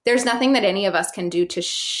there's nothing that any of us can do to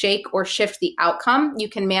shake or shift the outcome. You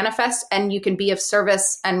can manifest and you can be of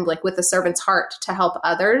service and like with a servant's heart to help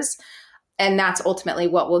others. And that's ultimately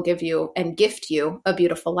what will give you and gift you a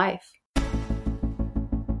beautiful life.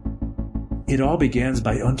 It all begins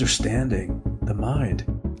by understanding the mind.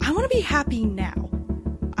 I want to be happy now.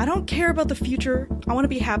 I don't care about the future. I want to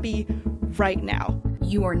be happy right now.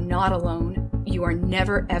 You are not alone. You are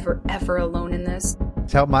never, ever, ever alone in this.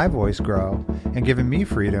 It's helped my voice grow and given me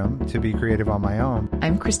freedom to be creative on my own.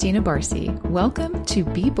 I'm Christina Barcy. Welcome to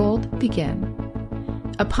Be Bold, Begin,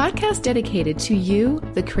 a podcast dedicated to you,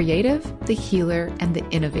 the creative, the healer, and the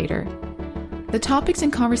innovator. The topics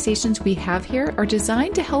and conversations we have here are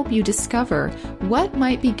designed to help you discover what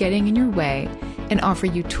might be getting in your way and offer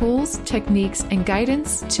you tools, techniques, and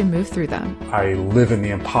guidance to move through them. I live in the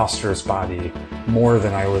imposter's body more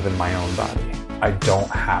than I live in my own body. I don't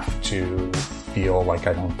have to feel like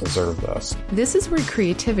I don't deserve this. This is where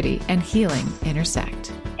creativity and healing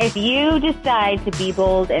intersect. If you decide to be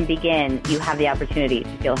bold and begin, you have the opportunity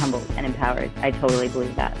to feel humbled and empowered. I totally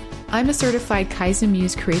believe that. I'm a certified Kaizen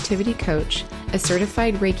Muse creativity coach, a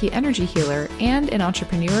certified Reiki energy healer, and an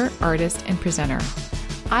entrepreneur, artist, and presenter.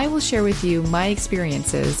 I will share with you my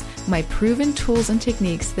experiences, my proven tools and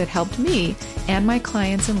techniques that helped me and my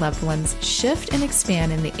clients and loved ones shift and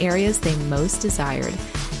expand in the areas they most desired.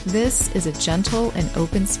 This is a gentle and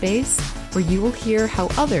open space where you will hear how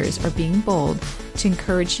others are being bold to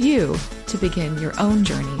encourage you to begin your own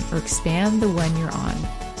journey or expand the one you're on.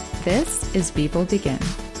 This is Be Bold Begin.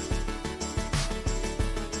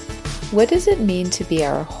 What does it mean to be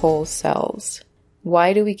our whole selves?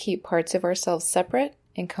 Why do we keep parts of ourselves separate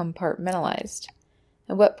and compartmentalized?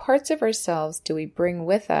 And what parts of ourselves do we bring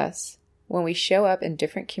with us when we show up in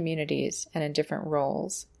different communities and in different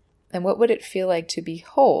roles? And what would it feel like to be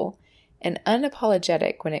whole and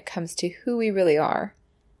unapologetic when it comes to who we really are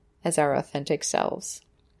as our authentic selves?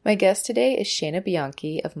 My guest today is Shana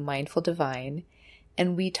Bianchi of Mindful Divine,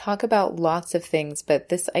 and we talk about lots of things, but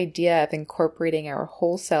this idea of incorporating our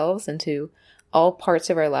whole selves into all parts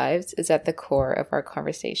of our lives is at the core of our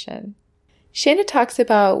conversation. Shana talks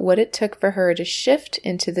about what it took for her to shift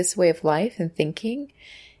into this way of life and thinking,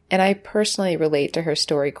 and I personally relate to her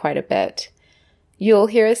story quite a bit. You'll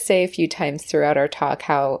hear us say a few times throughout our talk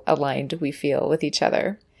how aligned we feel with each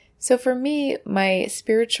other. So for me, my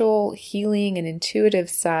spiritual, healing, and intuitive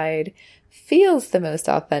side feels the most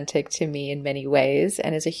authentic to me in many ways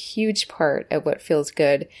and is a huge part of what feels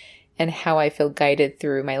good and how I feel guided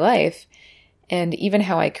through my life. And even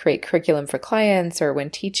how I create curriculum for clients or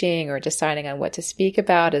when teaching or deciding on what to speak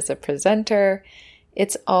about as a presenter,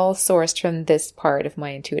 it's all sourced from this part of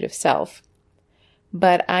my intuitive self.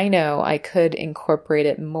 But I know I could incorporate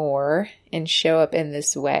it more and show up in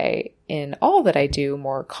this way in all that I do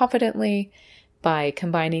more confidently by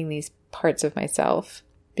combining these parts of myself.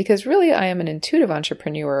 Because really I am an intuitive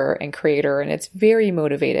entrepreneur and creator, and it's very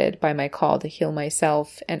motivated by my call to heal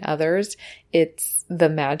myself and others. It's the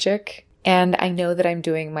magic. And I know that I'm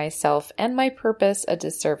doing myself and my purpose a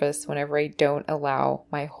disservice whenever I don't allow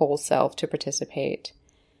my whole self to participate.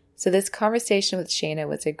 So this conversation with Shana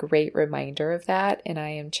was a great reminder of that, and I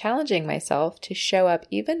am challenging myself to show up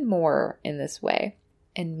even more in this way.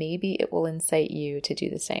 And maybe it will incite you to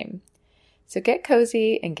do the same. So get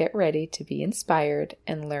cozy and get ready to be inspired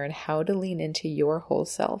and learn how to lean into your whole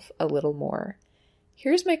self a little more.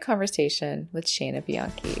 Here's my conversation with Shana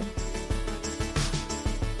Bianchi.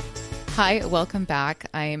 Hi, welcome back.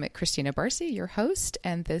 I'm Christina Barcy, your host,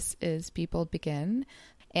 and this is Be Bold Begin.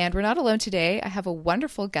 And we're not alone today. I have a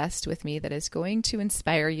wonderful guest with me that is going to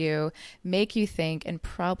inspire you, make you think, and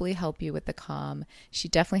probably help you with the calm. She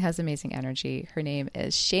definitely has amazing energy. Her name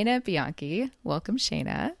is Shana Bianchi. Welcome,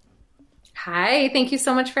 Shana. Hi, thank you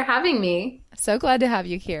so much for having me. So glad to have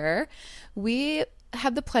you here. We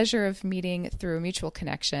had the pleasure of meeting through a mutual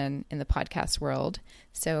connection in the podcast world.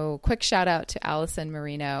 So quick shout out to Allison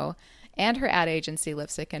Marino and her ad agency,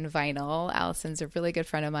 Lipstick and Vinyl. Allison's a really good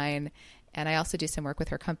friend of mine, and I also do some work with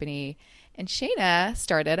her company. And Shana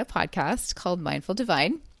started a podcast called Mindful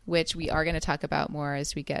Divine, which we are going to talk about more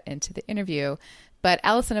as we get into the interview. But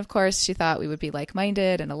Allison, of course, she thought we would be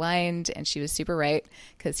like-minded and aligned, and she was super right,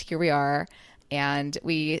 because here we are. And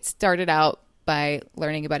we started out by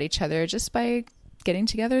learning about each other just by getting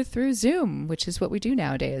together through Zoom, which is what we do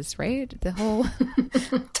nowadays, right? The whole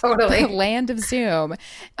totally the land of Zoom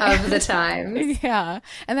of the times. Yeah.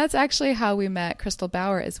 And that's actually how we met Crystal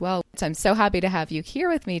Bauer as well. So I'm so happy to have you here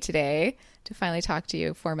with me today to finally talk to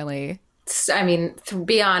you formally. I mean,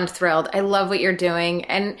 beyond thrilled. I love what you're doing.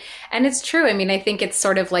 And it's true. I mean, I think it's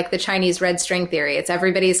sort of like the Chinese red string theory. It's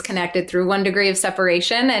everybody's connected through one degree of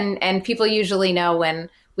separation. And people usually know when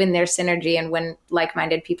when there's synergy and when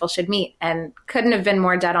like-minded people should meet. And couldn't have been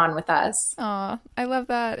more dead on with us. Aw, I love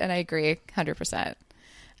that. And I agree 100%.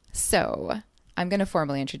 So I'm going to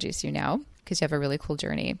formally introduce you now because you have a really cool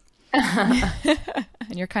journey.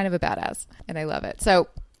 And you're kind of a badass. And I love it. So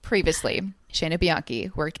previously, Shayna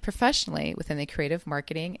Bianchi worked professionally within the creative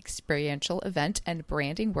marketing, experiential event, and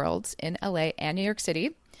branding worlds in LA and New York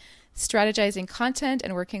City, strategizing content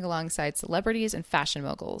and working alongside celebrities and fashion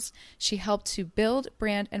moguls. She helped to build,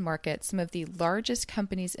 brand, and market some of the largest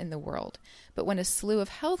companies in the world. But when a slew of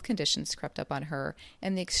health conditions crept up on her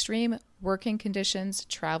and the extreme working conditions,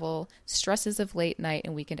 travel, stresses of late night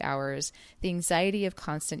and weekend hours, the anxiety of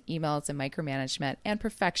constant emails and micromanagement, and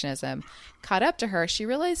perfectionism caught up to her, she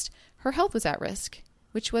realized her health was at risk,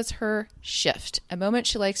 which was her shift, a moment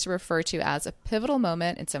she likes to refer to as a pivotal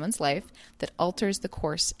moment in someone's life that alters the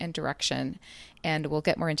course and direction. And we'll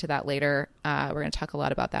get more into that later. We're going to talk a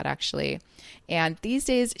lot about that, actually. And these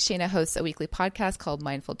days, Shayna hosts a weekly podcast called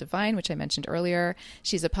Mindful Divine, which I mentioned earlier.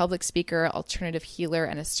 She's a public speaker, alternative healer,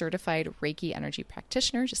 and a certified Reiki energy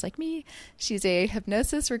practitioner, just like me. She's a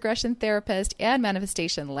hypnosis regression therapist and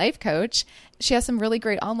manifestation life coach. She has some really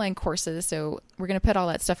great online courses, so we're going to put all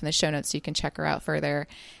that stuff in the show notes so you can check her out further.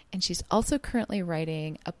 And she's also currently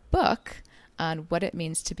writing a book on what it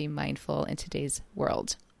means to be mindful in today's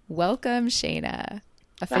world. Welcome, Shayna.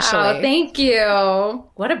 Officially. Wow, thank you.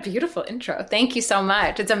 What a beautiful intro. Thank you so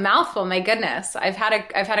much. It's a mouthful. My goodness. I've had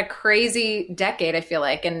a crazy decade, I feel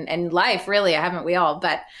like, and life really, haven't we all?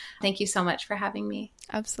 But thank you so much for having me.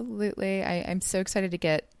 Absolutely. I'm so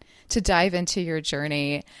excited to dive into your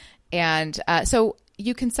journey. And so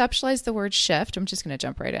you conceptualized the word shift. I'm just going to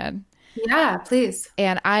jump right in. Yeah, please.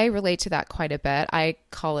 And I relate to that quite a bit. I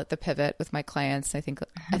call it the pivot with my clients. I think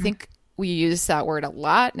we use that word a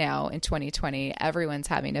lot now in 2020. Everyone's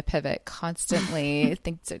having to pivot constantly.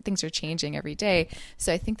 Things are changing every day.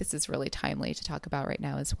 So I think this is really timely to talk about right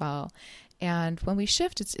now as well. And when we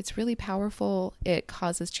shift, it's really powerful. It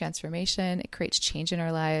causes transformation. It creates change in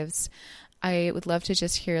our lives. I would love to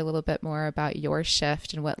just hear a little bit more about your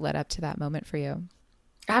shift and what led up to that moment for you.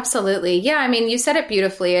 Absolutely. Yeah. I mean, you said it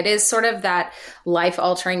beautifully. It is sort of that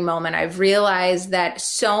life-altering moment. I've realized that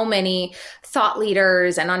so many thought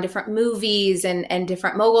leaders and on different movies and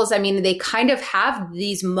different moguls, I mean, they kind of have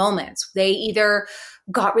these moments. They either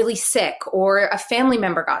got really sick or a family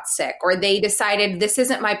member got sick or they decided this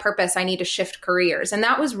isn't my purpose. I need to shift careers. And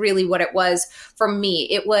that was really what it was for me.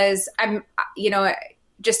 It was,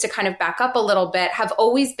 just to kind of back up a little bit, have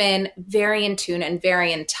always been very in tune and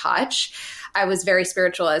very in touch. I was very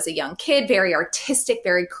spiritual as a young kid, very artistic,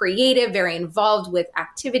 very creative, very involved with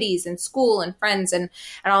activities and school and friends and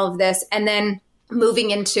all of this. And then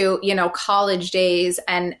moving into, college days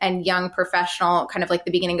and young professional, kind of like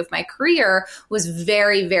the beginning of my career, was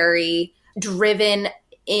very, very driven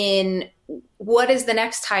in what is the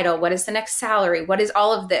next title? What is the next salary? What is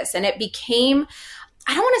all of this? And it became,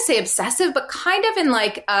 I don't want to say obsessive, but kind of in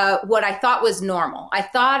like what I thought was normal. I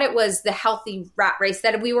thought it was the healthy rat race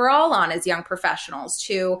that we were all on as young professionals,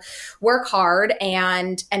 to work hard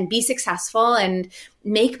and be successful and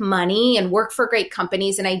make money and work for great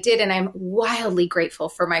companies. And I did. And I'm wildly grateful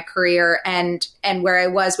for my career and where I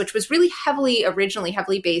was, which was really originally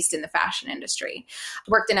heavily based in the fashion industry. I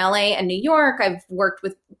worked in LA and New York. I've worked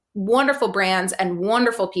with wonderful brands and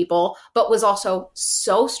wonderful people, but was also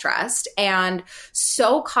so stressed and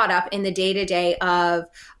so caught up in the day-to-day of,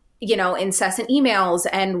 incessant emails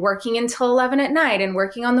and working until 11 at night and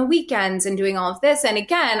working on the weekends and doing all of this. And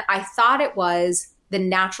again, I thought it was the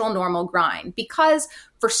natural, normal grind, because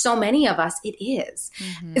for so many of us, it is.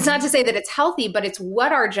 Mm-hmm. It's not to say that it's healthy, but it's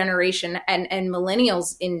what our generation and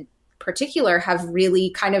millennials in particular have really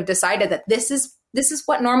kind of decided that this is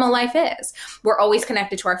what normal life is. We're always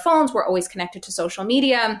connected to our phones. We're always connected to social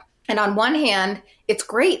media. And on one hand, it's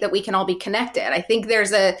great that we can all be connected. I think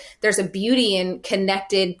there's a beauty in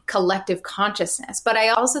connected collective consciousness, but I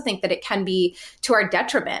also think that it can be to our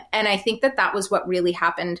detriment. And I think that was what really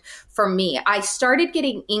happened for me. I started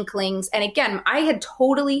getting inklings. And again, I had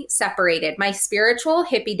totally separated my spiritual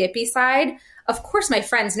hippy dippy side. Of course, my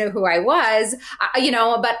friends knew who I was,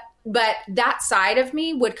 but that side of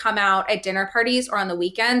me would come out at dinner parties or on the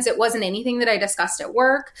weekends. It wasn't anything that I discussed at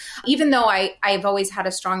work. Even though I've always had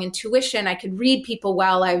a strong intuition, I could read people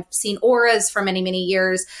well. I've seen auras for many, many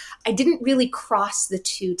years. I didn't really cross the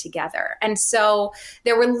two together. And so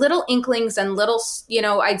there were little inklings and little,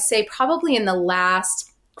 I'd say probably in the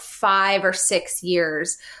last 5 or 6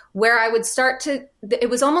 years where I would it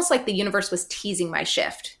was almost like the universe was teasing my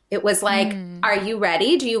shift. It was like, Are you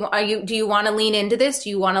ready? Do you want to lean into this? Do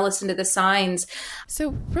you want to listen to the signs? So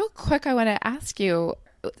real quick, I want to ask you,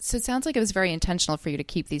 So it sounds like it was very intentional for you to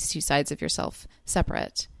keep these two sides of yourself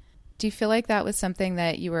separate. Do you feel like that was something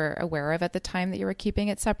that you were aware of at the time that you were keeping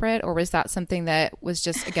it separate? Or was that something that was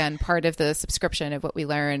just, again, part of the subscription of what we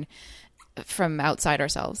learn from outside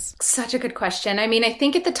ourselves? Such a good question. I mean, I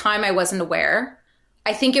think at the time I wasn't aware.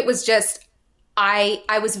 I think it was just, I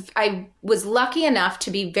was lucky enough to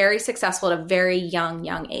be very successful at a very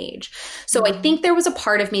young age. So I think there was a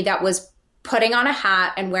part of me that was putting on a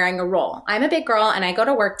hat and wearing a role. I'm a big girl and I go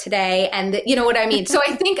to work today, and you know what I mean? So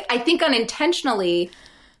I think unintentionally,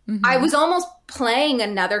 I was almost playing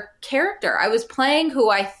another character. I was playing who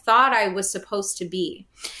I thought I was supposed to be.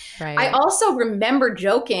 Right. I also remember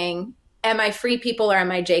joking, am I Free People or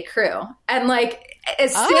am I J. Crew? And like,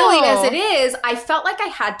 as silly as it is, I felt like I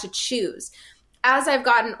had to choose. As I've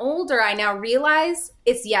gotten older, I now realize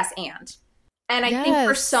it's yes and. And I think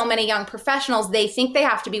for so many young professionals, they think they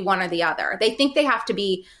have to be one or the other. They think they have to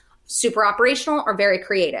be super operational or very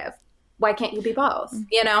creative. Why can't you be both?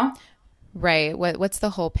 You know? Right. What's the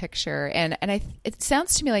whole picture? And it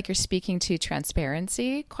sounds to me like you're speaking to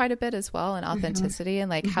transparency quite a bit as well, and authenticity, and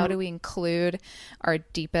like how do we include our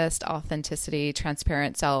deepest authenticity,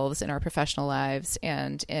 transparent selves in our professional lives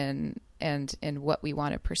and in what we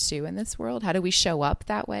want to pursue in this world? How do we show up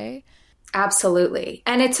that way? Absolutely.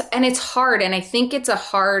 And it's hard. And I think it's a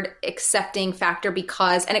hard accepting factor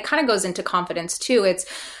because, and it kind of goes into confidence too.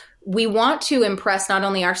 We want to impress not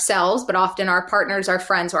only ourselves, but often our partners, our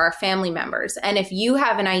friends, or our family members. And if you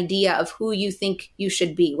have an idea of who you think you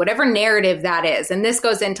should be, whatever narrative that is, and this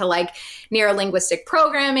goes into like neuro-linguistic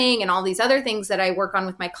programming and all these other things that I work on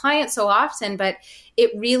with my clients so often, but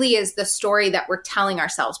it really is the story that we're telling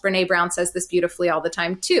ourselves. Brene Brown says this beautifully all the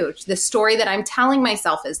time too. The story that I'm telling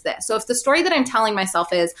myself is this. So if the story that I'm telling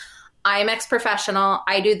myself is, I'm ex-professional,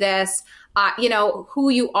 I do this, who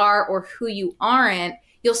you are or who you aren't,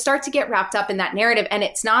 you'll start to get wrapped up in that narrative, and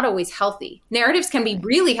it's not always healthy. Narratives can be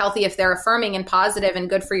really healthy if they're affirming and positive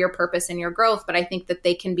and good for your purpose and your growth, but I think that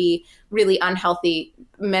they can be really unhealthy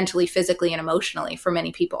mentally, physically, and emotionally for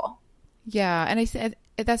many people. Yeah, and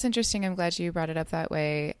that's interesting. I'm glad you brought it up that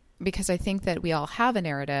way, because I think that we all have a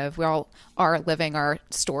narrative. We all are living our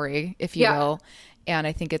story, if you will, and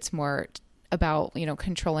I think it's more about,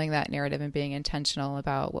 controlling that narrative and being intentional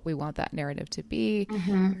about what we want that narrative to be,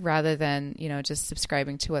 rather than, just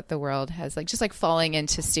subscribing to what the world has, just like falling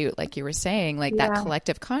into suit, like you were saying, that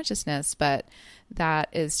collective consciousness. But that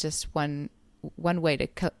is just one way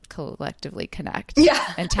to collectively connect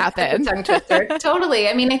and tap in. Tongue twister. Totally.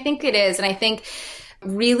 I mean, I think it is. And I think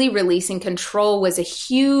really releasing control was a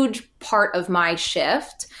huge part of my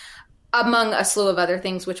shift, among a slew of other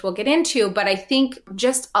things, which we'll get into. But I think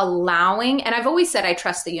just allowing, and I've always said I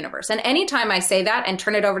trust the universe. And anytime I say that and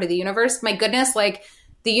turn it over to the universe, my goodness, like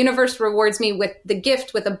the universe rewards me with the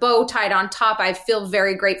gift with a bow tied on top. I feel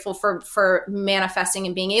very grateful for manifesting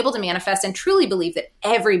and being able to manifest, and truly believe that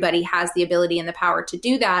everybody has the ability and the power to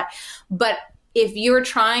do that. But if you're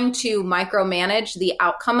trying to micromanage the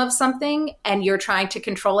outcome of something and you're trying to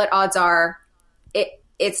control it, odds are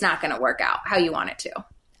it's not going to work out how you want it to.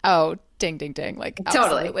 Oh, ding, ding, ding.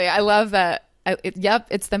 Absolutely. Totally. I love that.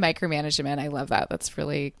 It's the micromanagement. I love that.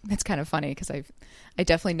 It's kind of funny because I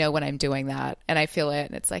definitely know when I'm doing that and I feel it.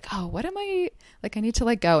 And it's like, oh, what am I I need to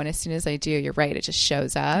let go. And as soon as I do, you're right. It just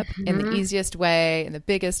shows up in the easiest way, in the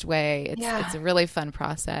biggest way. It's a really fun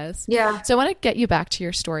process. Yeah. So I want to get you back to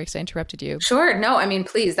your story because I interrupted you. Sure. No, I mean,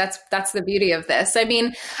 please, that's the beauty of this. I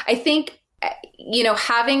mean, I think,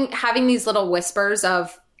 having these little whispers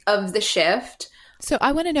of the shift. So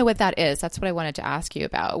I want to know what that is. That's what I wanted to ask you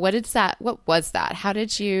about. What was that? What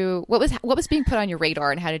was being put on your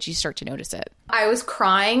radar, and how did you start to notice it? I was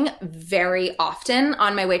crying very often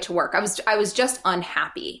on my way to work. I was just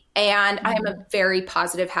unhappy, and I am a very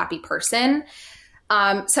positive, happy person.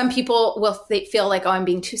 Some people will feel like, oh, I'm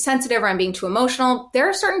being too sensitive or I'm being too emotional. There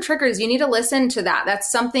are certain triggers. You need to listen to that.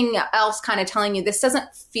 That's something else kind of telling you this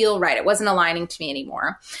doesn't feel right. It wasn't aligning to me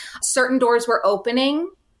anymore. Certain doors were opening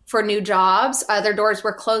for new jobs. Other doors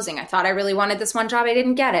were closing. I thought I really wanted this one job. I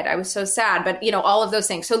didn't get it. I was so sad, but all of those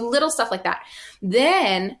things. So little stuff like that.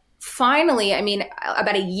 Then finally,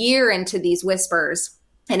 about a year into these whispers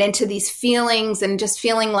and into these feelings and just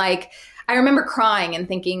feeling like, I remember crying and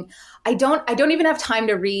thinking, I don't even have time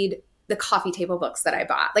to read the coffee table books that I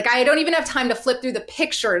bought. Like, I don't even have time to flip through the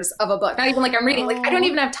pictures of a book. Not even like I'm reading. Like, I don't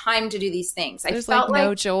even have time to do these things. There's I felt like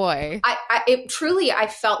no joy. I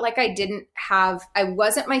felt like I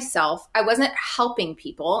wasn't myself. I wasn't helping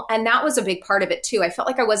people. And that was a big part of it too. I felt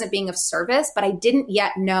like I wasn't being of service, but I didn't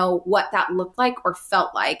yet know what that looked like or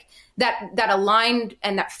felt like that aligned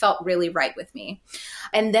and that felt really right with me.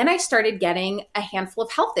 And then I started getting a handful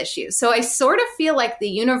of health issues. So I sort of feel like the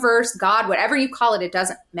universe, God, whatever you call it, it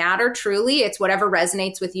doesn't matter truly. It's whatever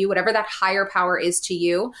resonates with you, whatever that higher power is to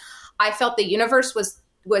you. I felt the universe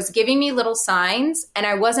was giving me little signs and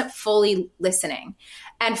I wasn't fully listening.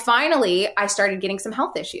 And finally, I started getting some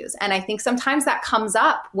health issues. And I think sometimes that comes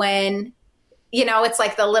up when, it's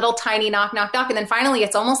like the little tiny knock, knock, knock. And then finally,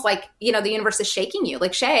 it's almost like, the universe is shaking you.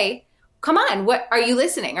 Like, Shay, come on, what are you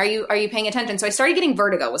listening? Are you paying attention? So I started getting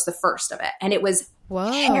vertigo was the first of it. And it was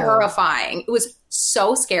terrifying. It was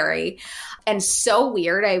so scary and so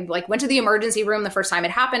weird. I went to the emergency room the first time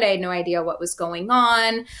it happened. I had no idea what was going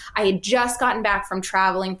on. I had just gotten back from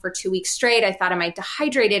traveling for 2 weeks straight. I thought, am I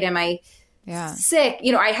dehydrated? Am I sick?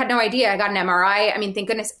 I had no idea. I got an MRI. I mean, thank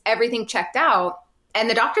goodness everything checked out. And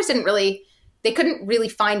the doctors couldn't really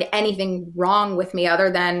find anything wrong with me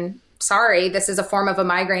other than, sorry, this is a form of a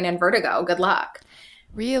migraine and vertigo. Good luck.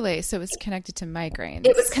 Really? So it was connected to migraines?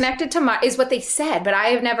 It was connected to is what they said, but I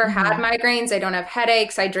have never had migraines. I don't have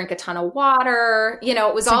headaches. I drink a ton of water.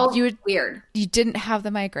 It was all weird. You didn't have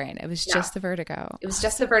the migraine. It was just the vertigo. It was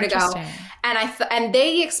just the vertigo. And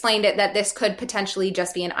they explained it that this could potentially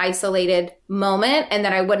just be an isolated moment and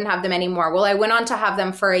that I wouldn't have them anymore. Well, I went on to have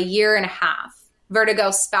them for 1.5 years.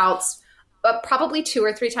 Vertigo spouts probably 2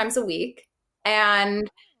 or 3 times a week.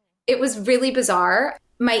 And it was really bizarre.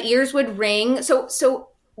 My ears would ring. So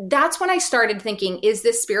that's when I started thinking, is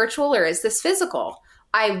this spiritual or is this physical?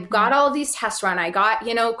 I got all of these tests run. I got,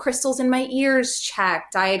 crystals in my ears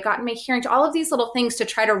checked. I had gotten my hearing, all of these little things to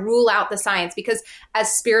try to rule out the science, because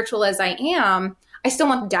as spiritual as I am, I still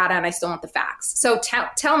want the data and I still want the facts. So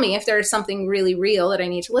tell me if there's something really real that I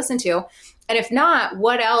need to listen to. And if not,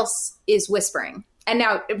 what else is whispering? And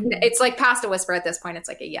now it's like past a whisper at this point. It's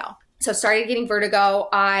like a yell. So started getting vertigo.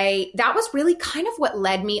 That was really kind of what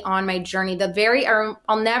led me on my journey.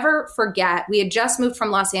 I'll never forget, we had just moved from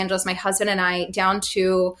Los Angeles, my husband and I, down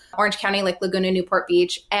to Orange County, like Laguna, Newport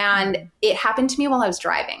Beach. And it happened to me while I was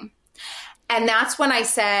driving. And that's when I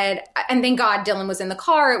said, and thank God Dylan was in the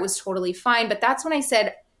car, it was totally fine. But that's when I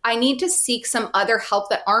said, I need to seek some other help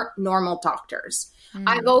that aren't normal doctors.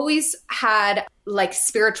 I've always had like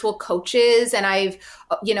spiritual coaches, and I've,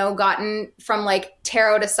 gotten from like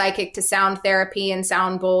tarot to psychic to sound therapy and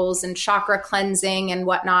sound bowls and chakra cleansing and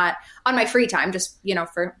whatnot on my free time, just,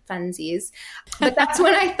 for funsies. But that's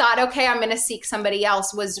when I thought, okay, I'm going to seek somebody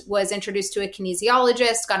else. Was introduced to a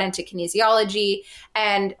kinesiologist, got into kinesiology,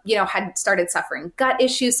 and, had started suffering gut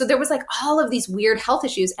issues. So there was like all of these weird health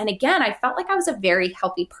issues. And again, I felt like I was a very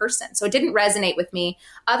healthy person. So it didn't resonate with me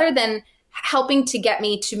other than helping to get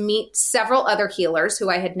me to meet several other healers who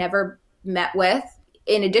I had never met with,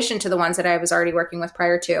 in addition to the ones that I was already working with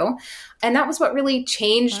prior to. And that was what really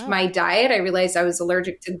changed my diet. I realized I was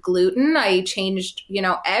allergic to gluten. I changed,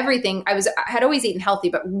 everything. I had always eaten healthy,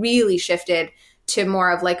 but really shifted to more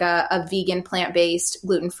of like a vegan, plant-based,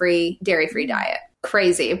 gluten-free, dairy-free diet.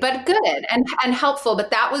 Crazy, but good and helpful.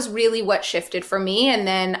 But that was really what shifted for me. And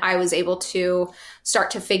then I was able to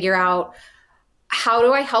start to figure out, how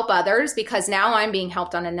do I help others? Because now I'm being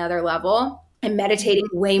helped on another level. I'm meditating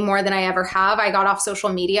way more than I ever have. I got off social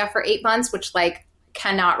media for 8 months, which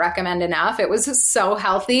cannot recommend enough. It was so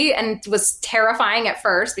healthy and was terrifying at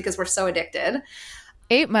first because we're so addicted.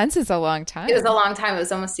 8 months is a long time. It was a long time. It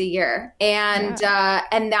was almost a year. And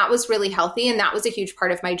that was really healthy. And that was a huge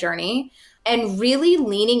part of my journey, and really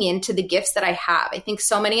leaning into the gifts that I have. I think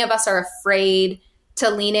so many of us are afraid to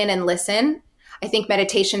lean in and listen. I think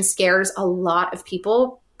meditation scares a lot of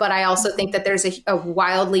people, but I also think that there's a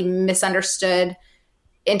wildly misunderstood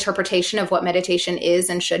interpretation of what meditation is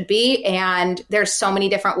and should be. And there's so many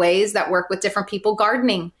different ways that work with different people.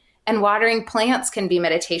 Gardening and watering plants can be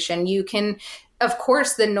meditation. You can, of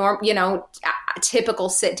course, the typical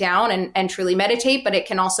sit down and truly meditate, but it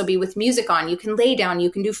can also be with music on. You can lay down, you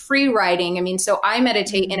can do free writing. I mean, so I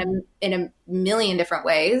meditate in a million different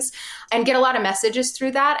ways and get a lot of messages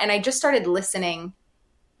through that. And I just started listening.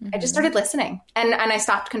 I just started listening and I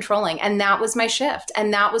stopped controlling. And that was my shift.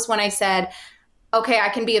 And that was when I said, okay, I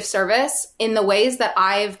can be of service in the ways that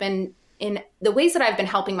I've been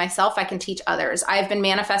helping myself. I can teach others. I've been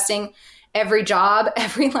manifesting every job,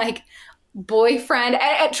 every boyfriend,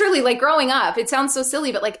 and truly growing up, it sounds so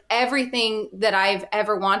silly, but everything that I've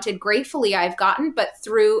ever wanted, gratefully I've gotten, but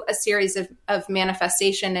through a series of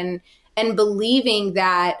manifestation and believing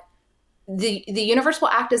that the universe will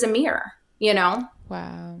act as a mirror, you know?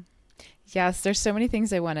 Wow. Yes, there's so many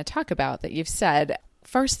things I want to talk about that you've said.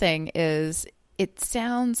 First thing is, it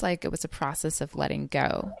sounds like it was a process of letting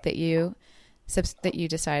go that you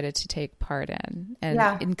decided to take part in,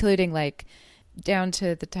 and including like down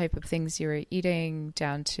to the type of things you were eating,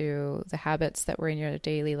 down to the habits that were in your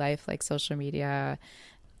daily life, like social media.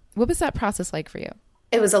 What was that process like for you?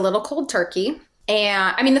 It was a little cold turkey.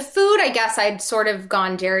 And I mean, the food, I guess I'd sort of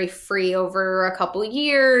gone dairy free over a couple of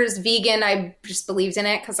years. Vegan, I just believed in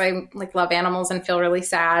it because I like love animals and feel really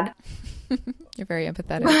sad. You're very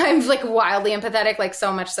empathetic. I'm like wildly empathetic, like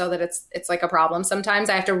so much so that it's like a problem. Sometimes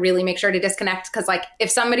I have to really make sure to disconnect because like if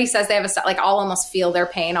somebody says they have like I'll almost feel their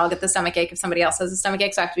pain. I'll get the stomach ache if somebody else has a stomach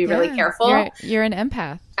ache. So I have to be really careful. You're an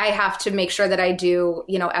empath. I have to make sure that I do,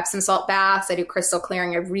 Epsom salt baths. I do crystal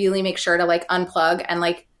clearing. I really make sure to like unplug and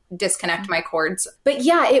like disconnect my cords. But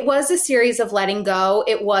yeah, it was a series of letting go.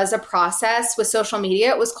 It was a process. With social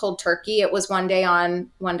media, it was cold turkey. It was one day on,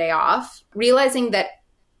 one day off. Realizing that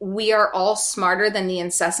we are all smarter than the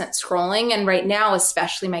incessant scrolling. And right now,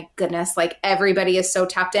 especially, my goodness, like everybody is so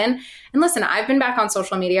tapped in. And listen, I've been back on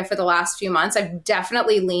social media for the last few months. I've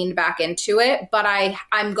definitely leaned back into it, but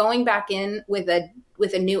I'm going back in with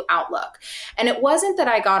a new outlook. And it wasn't that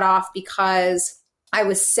I got off because I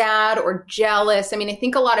was sad or jealous. I mean, I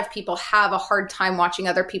think a lot of people have a hard time watching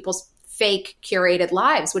other people's fake curated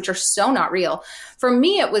lives, which are so not real. For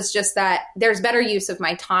me, it was just that there's better use of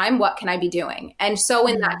my time. What can I be doing? And so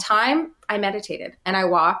in that time, I meditated and I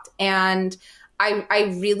walked, and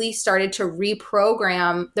I really started to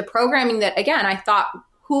reprogram the programming that, again, I thought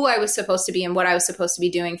who I was supposed to be and what I was supposed to be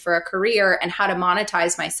doing for a career and how to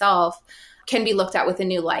monetize myself can be looked at with a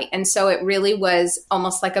new light. And so it really was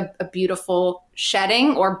almost like a beautiful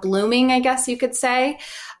shedding or blooming, I guess you could say,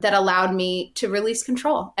 that allowed me to release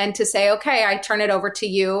control and to say, okay, I turn it over to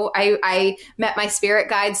you. I met my spirit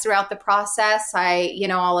guides throughout the process.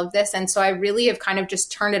 All of this. And so I really have kind of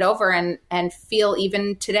just turned it over and feel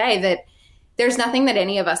even today that there's nothing that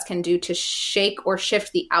any of us can do to shake or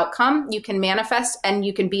shift the outcome. You can manifest and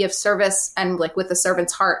you can be of service and like with a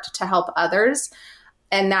servant's heart to help others.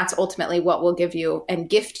 And that's ultimately what will give you and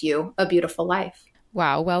gift you a beautiful life.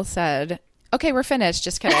 Wow. Well said. Okay, we're finished.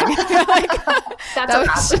 Just kidding.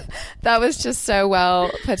 That was just so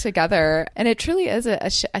well put together. And it truly is I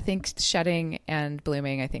think shedding and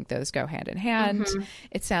blooming, I think those go hand in hand. Mm-hmm.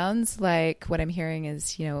 It sounds like what I'm hearing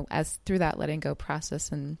is, as through that letting go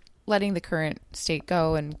process and letting the current state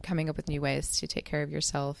go and coming up with new ways to take care of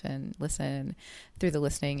yourself and listen. Through the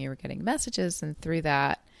listening, you were getting messages, and through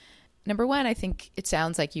that, number one, I think it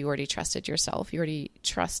sounds like you already trusted yourself. You already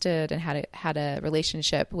trusted and had a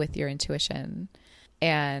relationship with your intuition.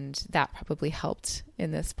 And that probably helped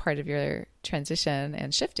in this part of your transition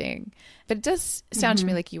and shifting. But it does sound to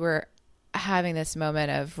me like you were having this moment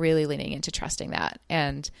of really leaning into trusting that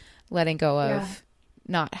and letting go of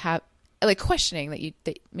not questioning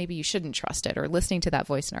that maybe you shouldn't trust it, or listening to that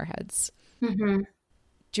voice in our heads. Mm-hmm.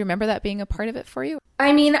 Do you remember that being a part of it for you?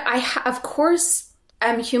 I mean, of course,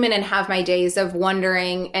 I'm human and have my days of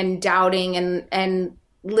wondering and doubting and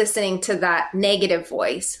listening to that negative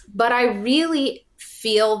voice. But I really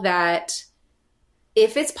feel that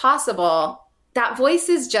if it's possible, that voice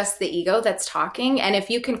is just the ego that's talking. And if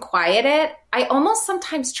you can quiet it, I almost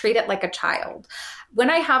sometimes treat it like a child. When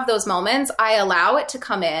I have those moments, I allow it to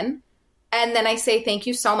come in. And then I say, thank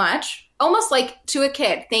you so much. Almost like to a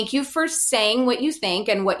kid. Thank you for saying what you think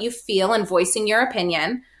and what you feel and voicing your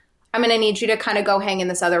opinion. I'm going to need you to kind of go hang in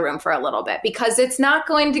this other room for a little bit, because it's not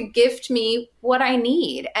going to gift me what I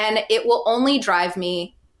need. And it will only drive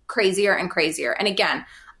me crazier and crazier. And again,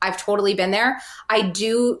 I've totally been there. I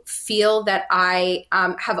do feel that I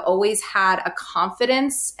have always had a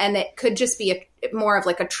confidence, and it could just be more of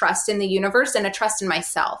like a trust in the universe and a trust in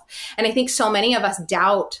myself. And I think so many of us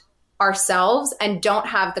doubt ourselves and don't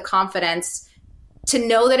have the confidence to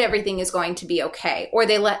know that everything is going to be okay, or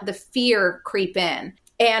they let the fear creep in.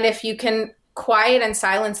 And if you can quiet and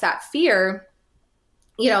silence that fear,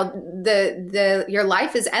 your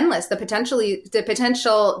life is endless. The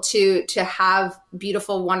potential to have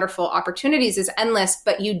beautiful, wonderful opportunities is endless,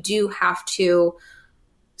 but you do have to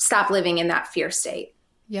stop living in that fear state.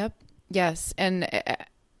 Yep. Yes. And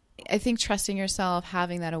I think trusting yourself,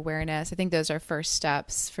 having that awareness, I think those are first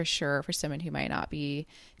steps for sure for someone who might not be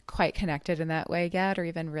quite connected in that way yet, or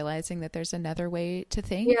even realizing that there's another way to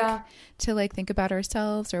think, to think about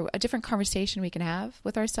ourselves, or a different conversation we can have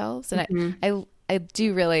with ourselves. And I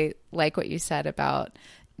do really like what you said about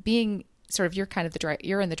being sort of, you're kind of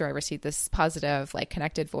you're in the driver's seat, this positive, like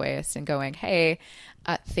connected voice and going, hey,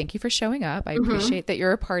 thank you for showing up. I appreciate that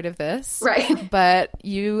you're a part of this. Right. But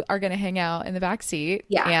you are going to hang out in the back seat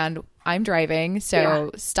and I'm driving. So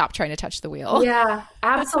stop trying to touch the wheel. Yeah,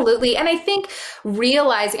 absolutely. And I think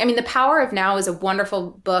realizing, I mean, The Power of Now is a wonderful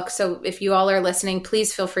book. So if you all are listening,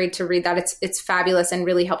 please feel free to read that. It's fabulous and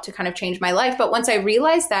really helped to kind of change my life. But once I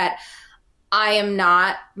realized that I am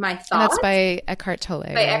not my thoughts. And that's by Eckhart Tolle.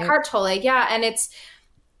 By Eckhart Tolle, yeah. And it's,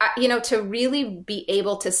 to really be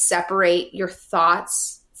able to separate your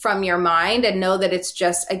thoughts from your mind and know that it's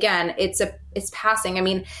just, again, it's passing. I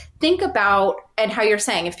mean, think about, and how you're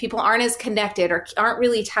saying, if people aren't as connected or aren't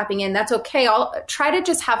really tapping in, that's okay. I'll try to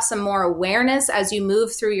just have some more awareness as you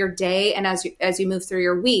move through your day and as you move through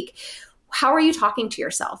your week. How are you talking to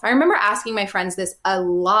yourself? I remember asking my friends this a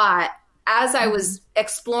lot as I was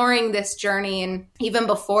exploring this journey, and even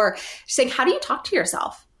before, saying, how do you talk to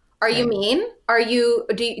yourself? Are you mean?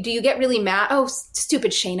 Do you get really mad? Oh,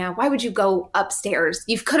 stupid Shayna, why would you go upstairs?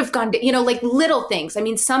 You could have gone to, like little things. I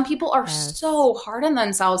mean, some people are so hard on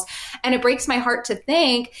themselves, and it breaks my heart to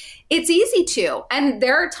think it's easy to. And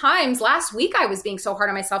there are times, last week I was being so hard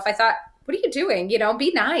on myself. I thought, what are you doing?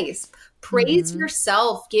 Be nice. Praise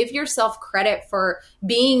yourself. Give yourself credit for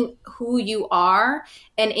being who you are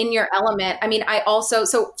and in your element. I mean, I also,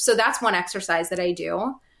 so that's one exercise that I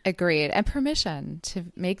do. Agreed. And permission to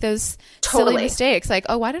make those silly mistakes. Like,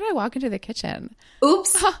 oh, why did I walk into the kitchen?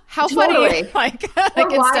 Oops. How funny. Like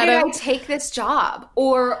why did I take this job?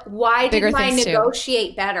 Or why didn't I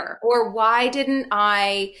negotiate better? Or why didn't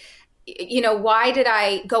I, why did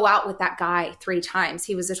I go out with that guy 3 times?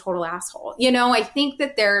 He was a total asshole. I think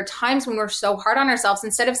that there are times when we're so hard on ourselves,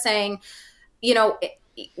 instead of saying,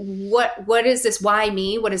 what is this? Why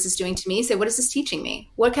me? What is this doing to me? Say, what is this teaching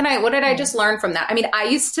me? What did I just learn from that? I mean, I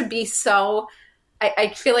used to be so, I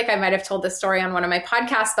feel like I might've told this story on one of my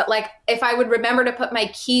podcasts, but like, if I would remember to put my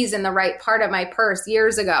keys in the right part of my purse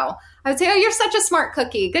years ago, I would say, oh, you're such a smart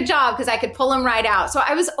cookie. Good job. Cause I could pull them right out. So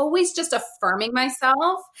I was always just affirming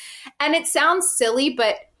myself, and it sounds silly,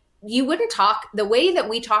 but you wouldn't talk the way that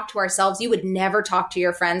we talk to ourselves. You would never talk to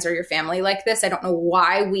your friends or your family like this. I don't know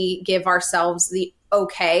why we give ourselves the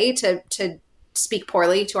okay to speak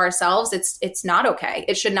poorly to ourselves. It's not okay.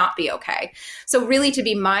 It should not be okay. So really to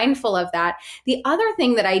be mindful of that. The other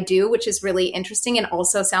thing that I do, which is really interesting and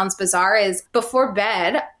also sounds bizarre, is before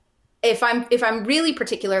bed, if I'm really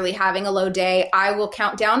particularly having a low day, I will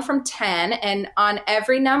count down from 10, and on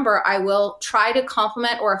every number, I will try to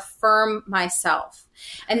compliment or affirm myself.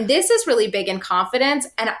 And this is really big in confidence.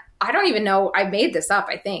 And I don't even know, I made this up,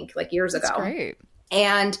 I think, like years ago. That's great.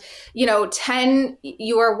 And, 10,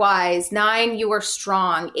 you are wise. 9, you are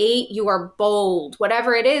strong. 8, you are bold,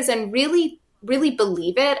 whatever it is. And really, really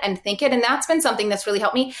believe it and think it. And that's been something that's really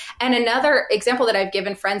helped me. And another example that I've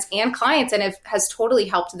given friends and clients, and it has totally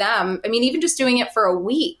helped them. I mean, even just doing it for a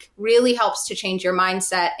week really helps to change your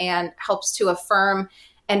mindset and helps to affirm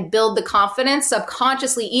and build the confidence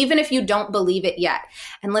subconsciously, even if you don't believe it yet.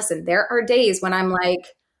 And listen, there are days when I'm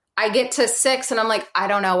like, I get to 6 and I'm like, I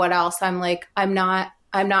don't know what else. I'm like, I'm not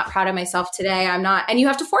proud of myself today. I'm not. And you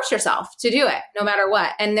have to force yourself to do it no matter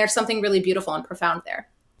what. And there's something really beautiful and profound there.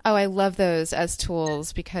 Oh, I love those as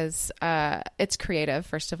tools because it's creative,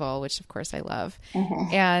 first of all, which of course I love.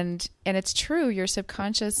 Mm-hmm. And it's true. Your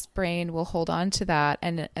subconscious brain will hold on to that,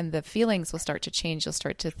 and the feelings will start to change. You'll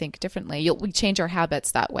start to think differently. We change our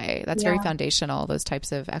habits that way. That's very foundational, those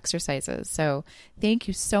types of exercises. So thank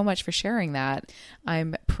you so much for sharing that.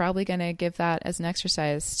 I'm probably going to give that as an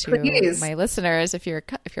exercise to my listeners if you're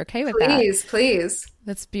okay with that. Please.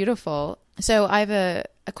 That's beautiful. So I have a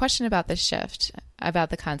question about the shift, about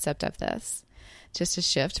the concept of this, just to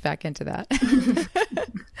shift back into that.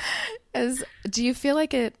 Do you feel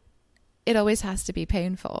like it always has to be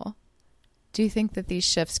painful? Do you think that these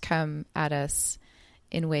shifts come at us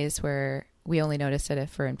in ways where we only notice it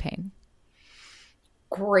if we're in pain?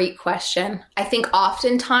 Great question. I think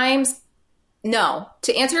oftentimes, no.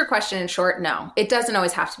 To answer your question in short, no. It doesn't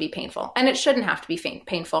always have to be painful, and it shouldn't have to be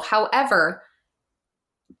painful. However,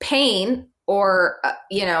 pain or,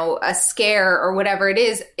 a scare or whatever it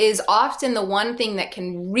is often the one thing that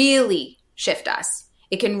can really shift us.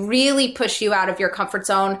 It can really push you out of your comfort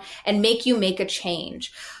zone and make you make a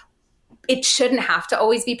change. It shouldn't have to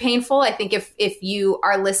always be painful. I think if you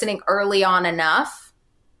are listening early on enough,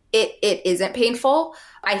 it isn't painful.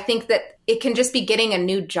 I think that it can just be getting a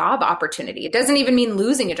new job opportunity. It doesn't even mean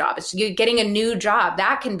losing a job. It's you getting a new job.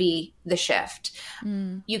 That can be the shift.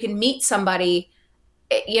 You can meet somebody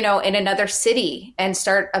in another city and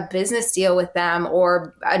start a business deal with them,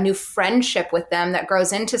 or a new friendship with them that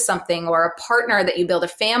grows into something, or a partner that you build a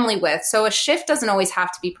family with. So a shift doesn't always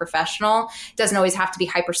have to be professional, doesn't always have to be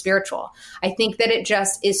hyper spiritual. I think that it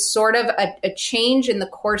just is sort of a change in the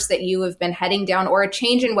course that you have been heading down, or a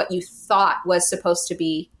change in what you thought was supposed to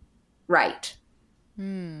be right.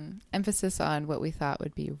 Emphasis on what we thought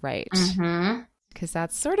would be right. Mm-hmm. Because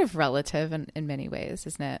that's sort of relative in many ways,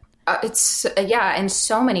 isn't it? It's in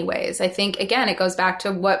so many ways. I think, again, it goes back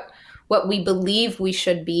to what we believe we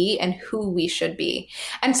should be and who we should be.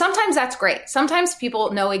 And sometimes that's great. Sometimes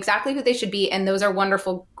people know exactly who they should be, and those are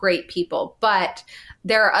wonderful, great people. But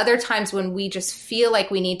there are other times when we just feel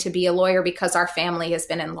like we need to be a lawyer because our family has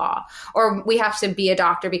been in law, or we have to be a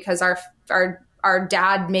doctor because our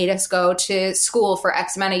dad made us go to school for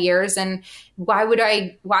X amount of years. And why would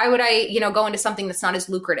I, go into something that's not as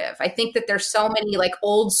lucrative? I think that there's so many like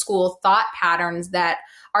old school thought patterns that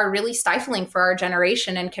are really stifling for our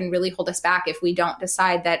generation and can really hold us back if we don't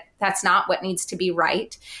decide that that's not what needs to be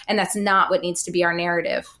right. And that's not what needs to be our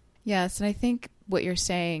narrative. Yes. And I think what you're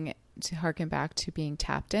saying, to harken back to being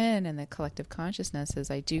tapped in and the collective consciousness, is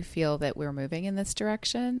I do feel that we're moving in this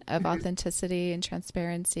direction of authenticity and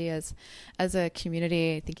transparency as a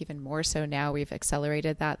community. I think even more so now. We've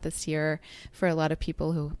accelerated that this year for a lot of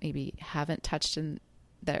people who maybe haven't touched in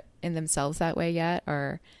themselves that way yet,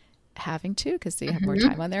 or having to because they have more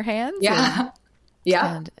time on their hands.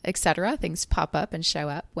 And et cetera. Things pop up and show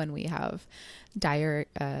up when we have dire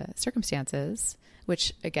circumstances,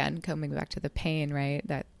 which again, coming back to the pain, right?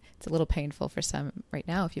 That it's a little painful for some right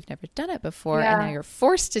now if you've never done it before, and now you're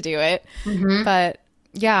forced to do it. But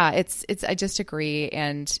yeah, I just agree.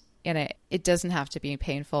 And it doesn't have to be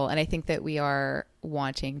painful. And I think that we are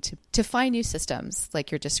wanting to find new systems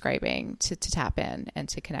like you're describing to tap in and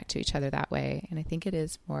to connect to each other that way. And I think it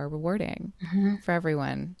is more rewarding for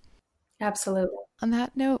everyone. Absolutely. On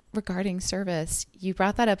that note, regarding service, you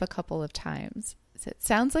brought that up a couple of times. So it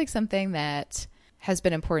sounds like something that has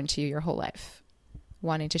been important to you your whole life,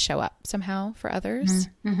 wanting to show up somehow for others.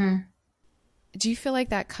 Do you feel like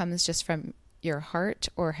that comes just from your heart,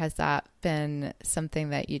 or has that been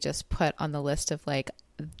something that you just put on the list of like,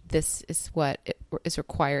 this is what is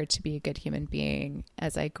required to be a good human being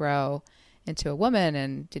as I grow into a woman?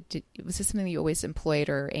 And was this something that you always employed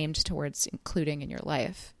or aimed towards including in your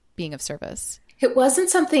life, being of service? It wasn't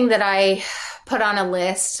something that I put on a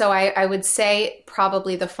list. So I would say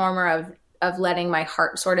probably the former of letting my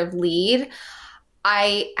heart sort of lead.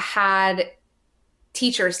 I had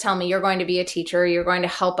teachers tell me, you're going to be a teacher, you're going to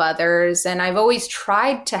help others. And I've always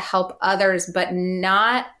tried to help others, but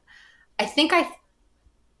not, I think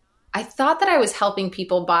I thought that I was helping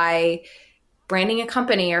people by branding a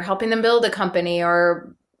company or helping them build a company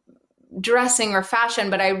or dressing or fashion.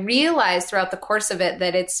 But I realized throughout the course of it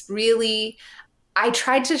that it's really, I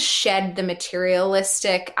tried to shed the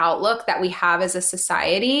materialistic outlook that we have as a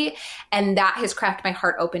society, and that has cracked my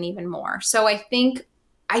heart open even more. So I think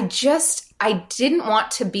I didn't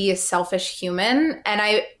want to be a selfish human. And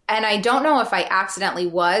I don't know if I accidentally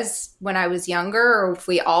was when I was younger, or if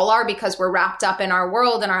we all are, because we're wrapped up in our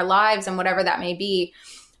world and our lives and whatever that may be.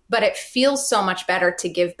 But it feels so much better to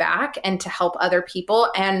give back and to help other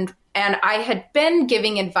people. And I had been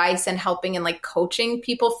giving advice and helping and like coaching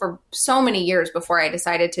people for so many years before I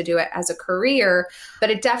decided to do it as a career. But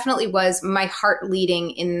it definitely was my heart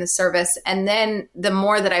leading in the service. And then the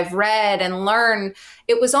more that I've read and learned,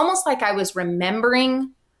 it was almost like I was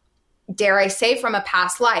remembering, dare I say, from a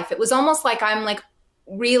past life. It was almost like I'm like,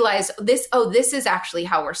 realize this is actually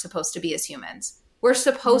how we're supposed to be as humans. We're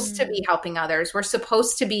supposed to be helping others. We're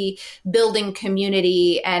supposed to be building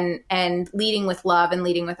community and leading with love and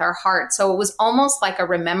leading with our heart. So it was almost like a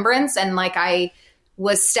remembrance, and like I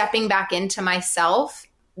was stepping back into myself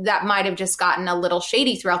that might have just gotten a little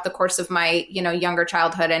shady throughout the course of my, younger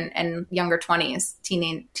childhood and younger 20s,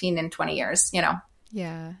 teen and 20 years,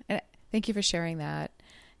 Yeah. And thank you for sharing that.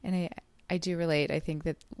 And I do relate. I think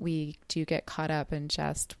that we do get caught up in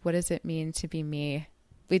just, what does it mean to be me?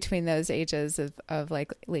 Between those ages of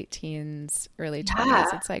like late teens, early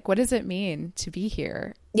 20s, it's like, what does it mean to be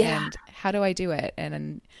here? Yeah. And how do I do it?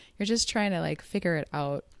 And you're just trying to like figure it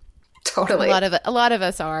out. Totally. A lot of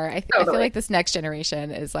us are. I feel like this next generation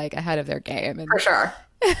is like ahead of their game. And for sure.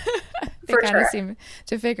 they kind of seem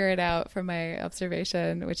to figure it out from my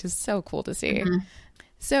observation, which is so cool to see.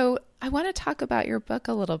 So I want to talk about your book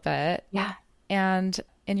a little bit. Yeah. And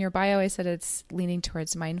in your bio, I said it's leaning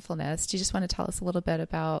towards mindfulness. Do you just want to tell us a little bit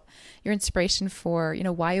about your inspiration for,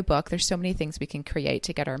 why a book? There's so many things we can create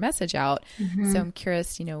to get our message out. So I'm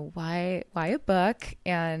curious, why a book,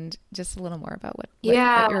 and just a little more about what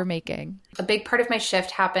you're making. A big part of my shift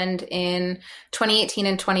happened in 2018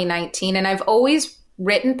 and 2019. And I've always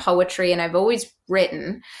written poetry and I've always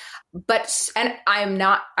written. And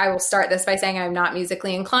I will start this by saying I'm not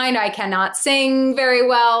musically inclined. I cannot sing very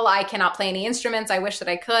well. I cannot play any instruments. I wish that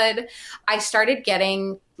I could. I started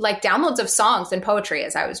getting like downloads of songs and poetry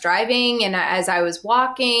as I was driving and as I was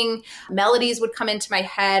walking. Melodies would come into my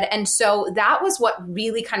head. And so that was what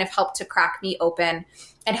really kind of helped to crack me open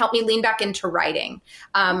and help me lean back into writing.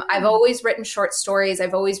 I've always written short stories.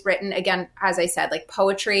 I've always written, again, as I said, like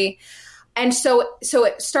poetry. And so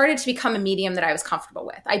it started to become a medium that I was comfortable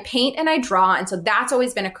with. I paint and I draw. And so that's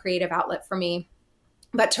always been a creative outlet for me.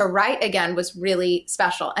 But to write again was really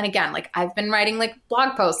special. And again, like I've been writing like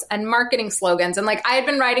blog posts and marketing slogans. And like I had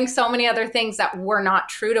been writing so many other things that were not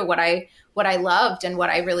true to what I loved and what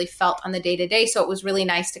I really felt on the day to day. So it was really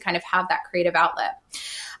nice to kind of have that creative outlet.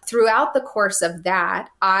 Throughout the course of that,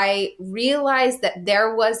 I realized that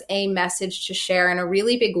there was a message to share in a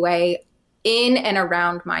really big way in and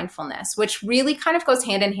around mindfulness, which really kind of goes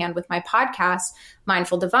hand in hand with my podcast,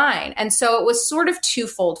 Mindful Divine. And so it was sort of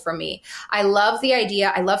twofold for me. I love the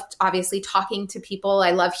idea. I love obviously talking to people. I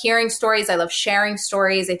love hearing stories. I love sharing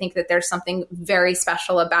stories. I think that there's something very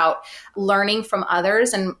special about learning from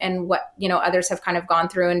others and what, others have kind of gone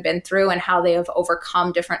through and been through and how they have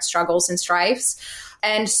overcome different struggles and strifes.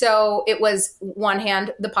 And so it was one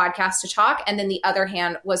hand, the podcast to talk, and then the other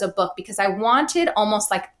hand was a book, because I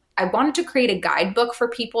wanted to create a guidebook for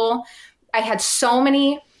people. I had so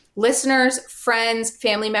many listeners, friends,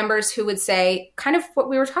 family members who would say kind of what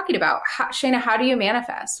we were talking about. Shana, how do you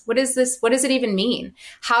manifest? What is this? What does it even mean?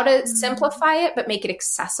 How to simplify it, but make it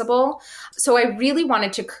accessible. So I really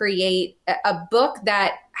wanted to create a book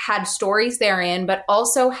that had stories therein, but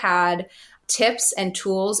also had tips and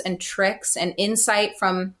tools and tricks and insight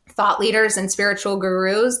from thought leaders and spiritual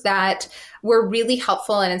gurus that were really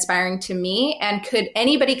helpful and inspiring to me, and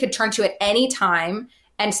anybody could turn to at any time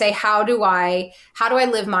and say, how do I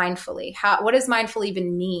live mindfully? What does mindful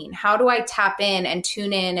even mean? How do I tap in and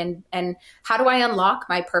tune in, and how do I unlock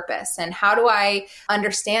my purpose? And how do I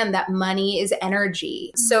understand that money is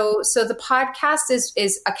energy? So the podcast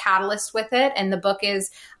is a catalyst with it. And the book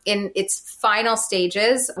is in its final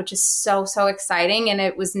stages, which is so, so exciting. And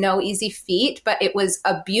it was no easy feat, but it was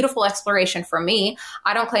a beautiful exploration for me.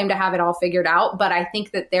 I don't claim to have it all figured out, but I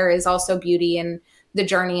think that there is also beauty in the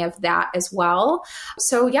journey of that as well.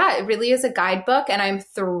 So yeah, it really is a guidebook, and I'm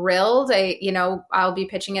thrilled. I'll be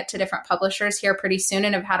pitching it to different publishers here pretty soon,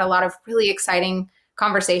 and I've had a lot of really exciting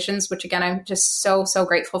conversations, which again, I'm just so, so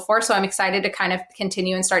grateful for. So I'm excited to kind of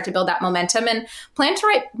continue and start to build that momentum, and plan to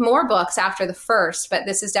write more books after the first, but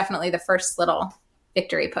this is definitely the first little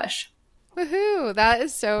victory push. Woohoo. That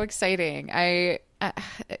is so exciting. Thank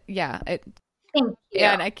you.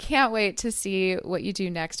 Yeah, and I can't wait to see what you do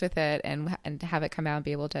next with it, and to have it come out and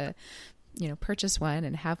be able to, purchase one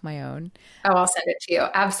and have my own. Oh, I'll send it to you.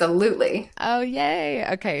 Absolutely. Oh, yay.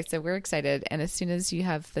 Okay, so we're excited. And as soon as you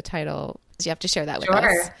have the title, you have to share that with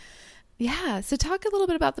us. Yeah. So talk a little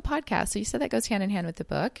bit about the podcast. So you said that goes hand in hand with the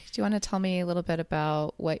book. Do you want to tell me a little bit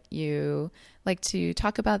about what you like to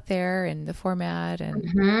talk about there and the format?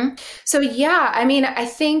 And So yeah, I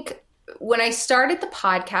think when I started the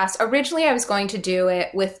podcast, originally I was going to do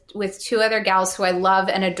it with two other gals who I love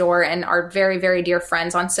and adore and are very, very dear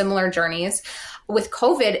friends on similar journeys. With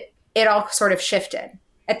COVID, it all sort of shifted.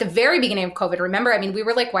 At the very beginning of COVID, remember, we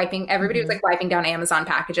were like everybody was like wiping down Amazon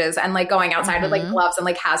packages and like going outside with like gloves and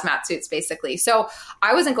like hazmat suits, basically. So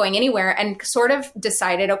I wasn't going anywhere, and sort of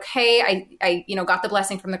decided, okay, I got the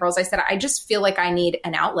blessing from the girls. I said, I just feel like I need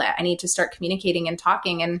an outlet. I need to start communicating and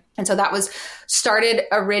talking. And so that was started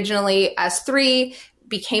originally as 3,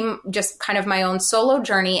 became just kind of my own solo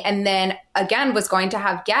journey. And then again, was going to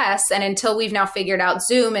have guests. And until we've now figured out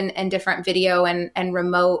Zoom and different video and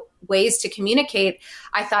remote ways to communicate,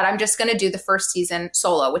 I thought I'm just going to do the first season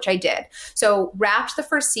solo, which I did. So wrapped the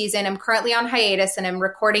first season. I'm currently on hiatus, and I'm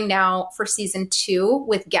recording now for season 2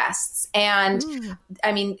 with guests. And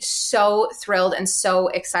so thrilled and so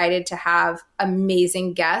excited to have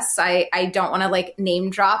amazing guests. I don't want to like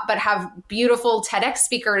name drop, but have beautiful TEDx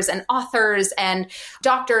speakers and authors and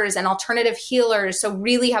doctors and alternative healers. So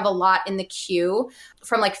really have a lot in the queue,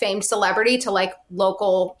 from like famed celebrity to like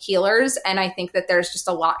local healers. And I think that there's just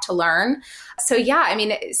a lot to learn. So yeah,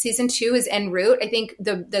 season 2 is en route. I think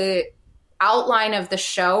outline of the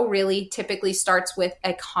show really typically starts with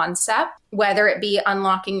a concept, whether it be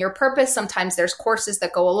unlocking your purpose. Sometimes there's courses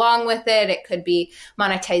that go along with it. It could be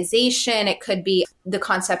monetization. It could be the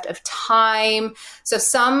concept of time. So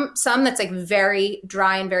some that's like very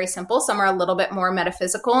dry and very simple. Some are a little bit more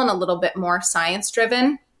metaphysical and a little bit more science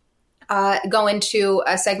driven. Go into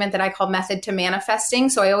a segment that I call Method to Manifesting.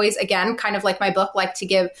 So I always, again, kind of like my book, like to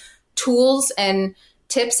give tools and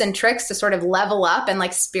tips and tricks to sort of level up and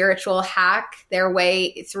like spiritual hack their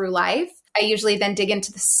way through life. I usually then dig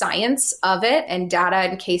into the science of it and data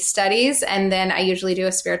and case studies. And then I usually do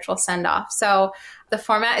a spiritual send off. So the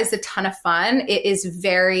format is a ton of fun. It is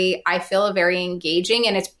very, I feel, very engaging,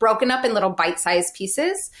 and it's broken up in little bite-sized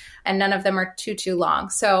pieces, and none of them are too long.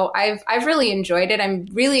 So I've really enjoyed it. I'm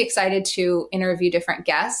really excited to interview different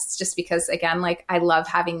guests just because, again, like I love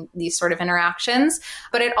having these sort of interactions.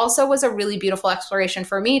 But it also was a really beautiful exploration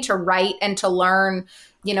for me to write and to learn,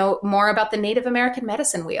 you know, more about the Native American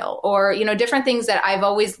medicine wheel, or, you know, different things that I've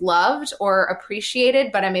always loved or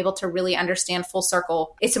appreciated, but I'm able to really understand full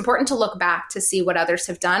circle. It's important to look back to see what others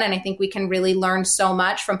have done. And I think we can really learn so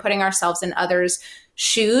much from putting ourselves in others'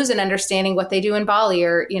 shoes and understanding what they do in Bali,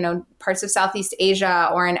 or, you know, parts of Southeast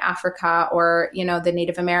Asia, or in Africa, or, you know, the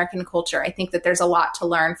Native American culture. I think that there's a lot to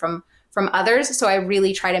learn from others. So I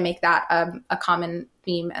really try to make that a common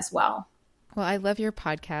theme as well. Well, I love your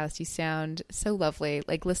podcast. You sound so lovely.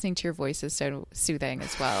 Like, listening to your voice is so soothing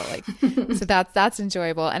as well. Like, so that's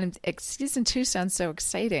enjoyable. And season 2 sounds so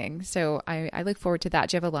exciting. So I look forward to that.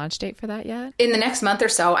 Do you have a launch date for that yet? In the next month or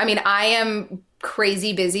so. I mean, I am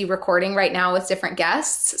crazy busy recording right now with different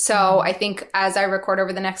guests. So I think as I record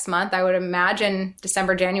over the next month, I would imagine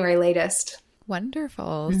December, January latest.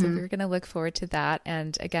 Wonderful. So we're going to look forward to that.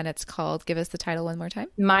 And again, it's called, give us the title one more time.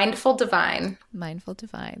 Mindful Divine. Mindful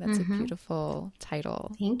Divine. That's a beautiful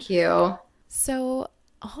title. Thank you. So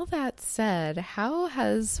all that said, how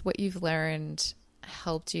has what you've learned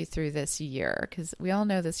helped you through this year? Because we all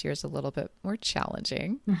know this year is a little bit more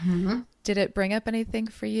challenging. Did it bring up anything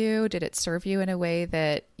for you? Did it serve you in a way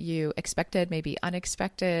that you expected, maybe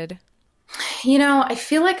unexpected? You know, I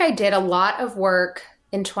feel like I did a lot of work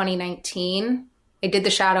in 2019. I did the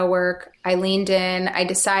shadow work. I leaned in. I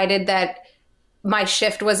decided that my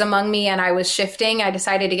shift was among me and I was shifting. I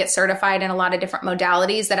decided to get certified in a lot of different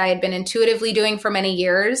modalities that I had been intuitively doing for many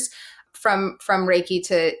years, from Reiki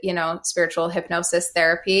to, you know, spiritual hypnosis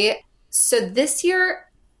therapy. So this year,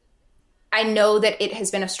 I know that it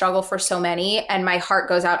has been a struggle for so many, and my heart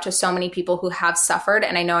goes out to so many people who have suffered.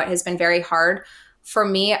 And I know it has been very hard. For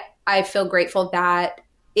me, I feel grateful that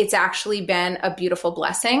it's actually been a beautiful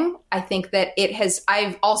blessing. I think that it has,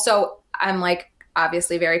 I'm like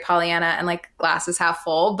obviously very Pollyanna and like glass is half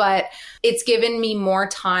full, but it's given me more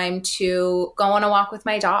time to go on a walk with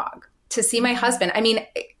my dog, to see my husband. I mean,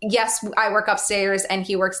 yes, I work upstairs and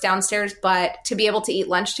he works downstairs, but to be able to eat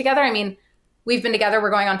lunch together, I mean, we've been together,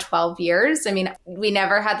 we're going on 12 years. I mean, we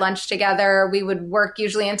never had lunch together. We would work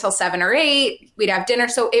usually until 7 or 8. We'd have dinner.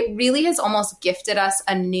 So it really has almost gifted us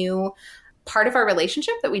a new part of our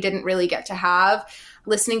relationship that we didn't really get to have.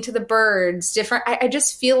 Listening to the birds, I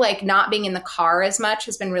just feel like not being in the car as much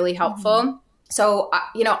has been really helpful. So,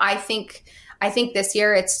 you know, I think this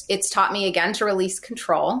year it's taught me again to release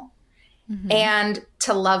control and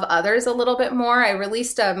to love others a little bit more. I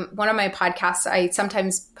released one of my podcasts. I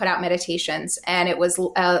sometimes put out meditations, and it was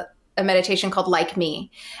a meditation called Like Me.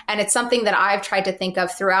 And it's something that I've tried to think of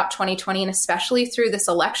throughout 2020, and especially through this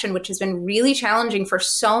election, which has been really challenging for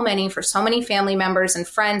so many family members and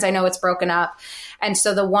friends. I know it's broken up. And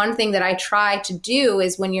so the one thing that I try to do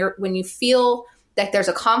is when you feel that there's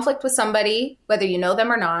a conflict with somebody, whether you know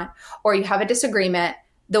them or not, or you have a disagreement,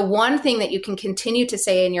 the one thing that you can continue to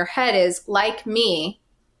say in your head is, like me,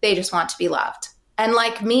 they just want to be loved. And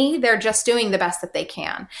like me, they're just doing the best that they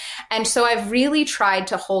can. And so I've really tried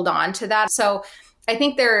to hold on to that. So I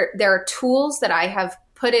think there are tools that I have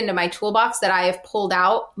put into my toolbox that I have pulled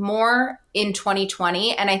out more in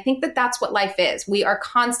 2020. And I think that that's what life is. We are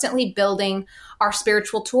constantly building our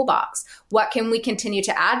spiritual toolbox. What can we continue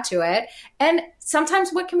to add to it? And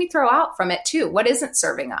sometimes what can we throw out from it too? What isn't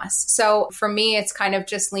serving us? So for me, it's kind of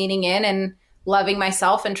just leaning in and loving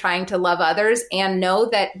myself and trying to love others, and know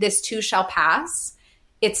that this too shall pass.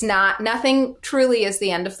 It's nothing truly is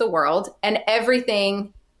the end of the world, and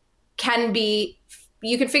everything can be,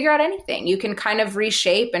 you can figure out anything. You can kind of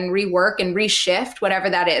reshape and rework and reshift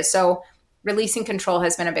whatever that is. So releasing control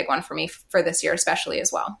has been a big one for me for this year, especially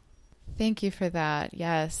as well. Thank you for that.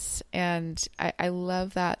 Yes. And I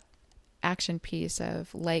love that action piece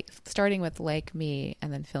of starting with like me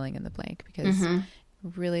and then filling in the blank, because it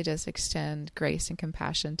really does extend grace and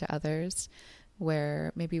compassion to others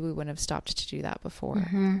where maybe we wouldn't have stopped to do that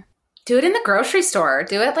before. Do it in the grocery store.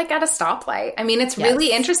 Do it like at a stoplight. I mean, it's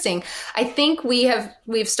really interesting. I think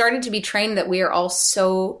we've started to be trained that we are all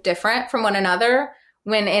so different from one another,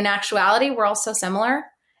 when in actuality, we're all so similar,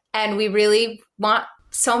 and we really want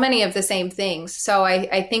so many of the same things. So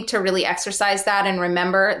I think to really exercise that and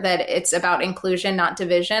remember that it's about inclusion, not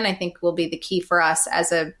division, I think will be the key for us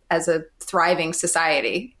as a thriving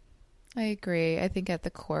society. I agree. I think at the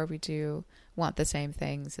core, we do want the same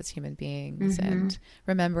things as human beings, and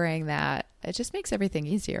remembering that it just makes everything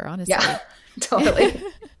easier, honestly. Yeah, totally.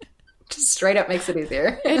 Just straight up makes it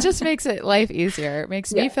easier. It just makes life easier. It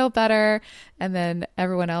makes me feel better, and then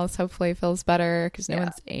everyone else hopefully feels better because no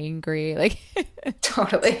one's angry. Like,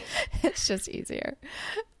 totally. It's just easier.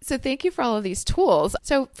 So thank you for all of these tools.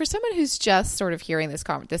 So for someone who's just sort of hearing this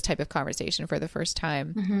type of conversation for the first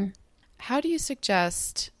time, how do you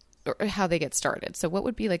suggest or how they get started? So what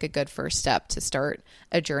would be like a good first step to start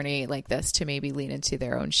a journey like this to maybe lean into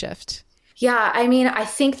their own shift? Yeah, I mean, I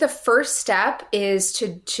think the first step is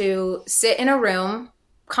to sit in a room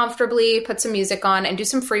comfortably, put some music on, and do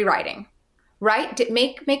some free writing. Right?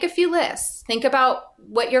 Make a few lists. Think about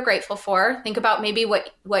what you're grateful for. Think about maybe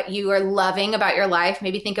what you are loving about your life.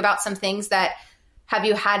 Maybe think about some things that have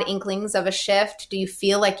you had inklings of a shift? Do you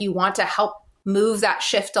feel like you want to help move that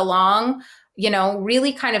shift along?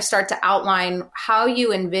 Really kind of start to outline how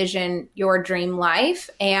you envision your dream life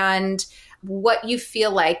and what you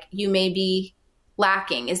feel like you may be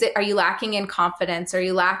lacking. Are you lacking in confidence? Are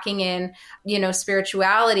you lacking in,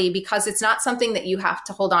 spirituality? Because it's not something that you have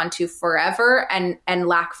to hold on to forever and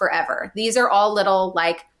lack forever. These are all little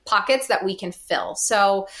like pockets that we can fill.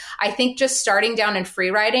 So I think just starting down in free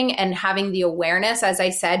writing and having the awareness, as I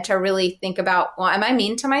said, to really think about, well, am I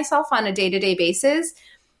mean to myself on a day-to-day basis?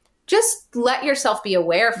 Just let yourself be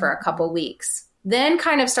aware for a couple weeks. Then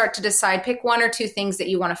kind of start to decide, pick one or two things that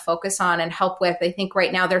you want to focus on and help with. I think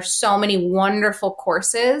right now there's so many wonderful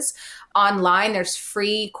courses online. There's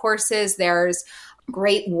free courses. There's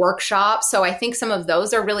great workshops. So I think some of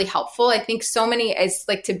those are really helpful. I think so many, it's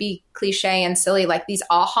like, to be cliche and silly, like these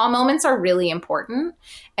aha moments are really important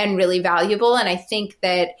and really valuable. And I think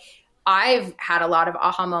that I've had a lot of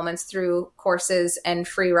aha moments through courses and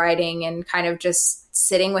free writing and kind of just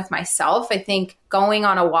sitting with myself. I think going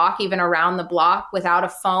on a walk, even around the block without a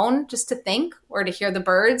phone, just to think or to hear the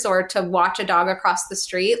birds or to watch a dog across the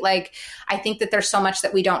street. Like, I think that there's so much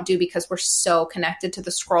that we don't do because we're so connected to the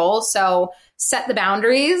scroll. So set the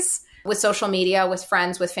boundaries with social media, with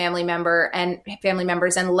friends, with family members,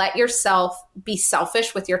 and let yourself be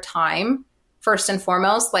selfish with your time first and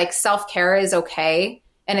foremost. Like, self-care is okay.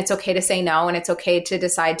 And it's okay to say no, and it's okay to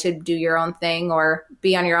decide to do your own thing or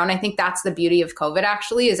be on your own. I think that's the beauty of COVID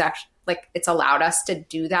is like it's allowed us to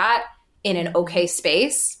do that in an okay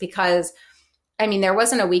space, because I mean, there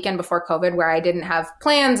wasn't a weekend before COVID where I didn't have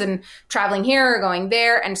plans and traveling here or going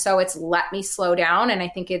there. And so it's let me slow down. And I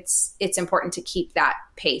think it's important to keep that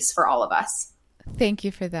pace for all of us. Thank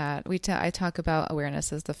you for that. I talk about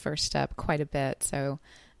awareness as the first step quite a bit. So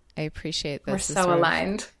I appreciate this. We're so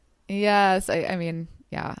aligned. Yes. I mean,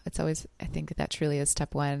 yeah, it's always, I think that truly is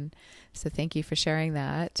step one. So thank you for sharing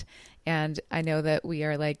that. And I know that we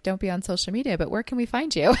are like, don't be on social media, but where can we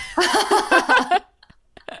find you?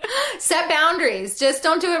 Set boundaries. Just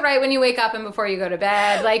don't do it right when you wake up and before you go to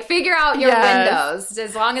bed. Like, figure out your windows,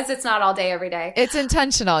 as long as it's not all day, every day. It's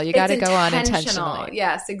intentional. You got to go on intentionally.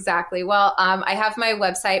 Yes, exactly. Well, I have my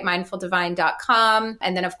website, mindfuldivine.com.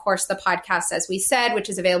 And then, of course, the podcast, as we said, which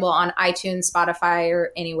is available on iTunes, Spotify,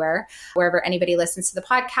 or anywhere, wherever anybody listens to the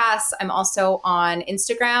podcast. I'm also on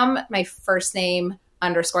Instagram, my first name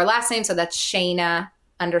 _ last name. So that's Shayna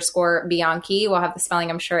 _ Bianchi. We'll have the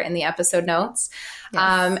spelling, I'm sure, in the episode notes.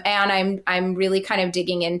 Yes. And I'm really kind of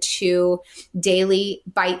digging into daily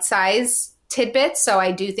bite-size tidbits. So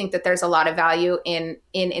I do think that there's a lot of value in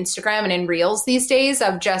Instagram and in Reels these days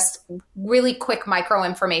of just really quick micro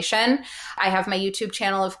information. I have my YouTube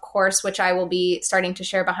channel, of course, which I will be starting to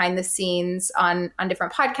share behind the scenes on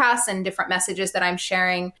different podcasts and different messages that I'm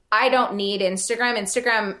sharing. I don't need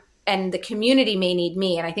Instagram and the community may need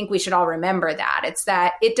me. And I think we should all remember that. It's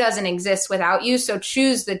that it doesn't exist without you. So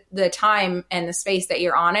choose the time and the space that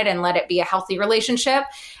you're on it and let it be a healthy relationship.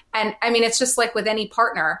 And I mean, it's just like with any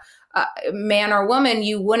partner, man or woman,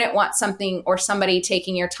 you wouldn't want something or somebody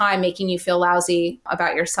taking your time, making you feel lousy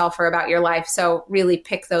about yourself or about your life. So really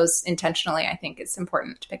pick those intentionally. I think it's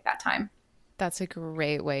important to pick that time. That's a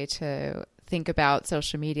great way to think about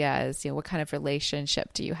social media as, what kind of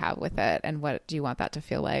relationship do you have with it and what do you want that to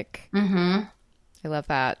feel like? Mm-hmm. I love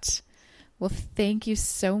that. Well, thank you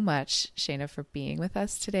so much, Shayna, for being with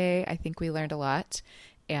us today. I think we learned a lot.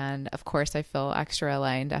 And of course, I feel extra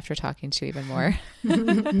aligned after talking to you even more.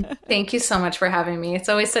 Thank you so much for having me. It's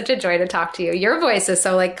always such a joy to talk to you. Your voice is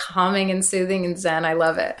so like calming and soothing and zen. I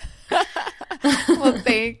love it. Well,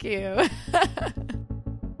 thank you.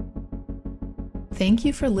 Thank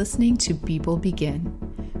you for listening to Be Bold Begin.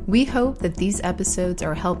 We hope that these episodes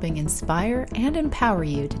are helping inspire and empower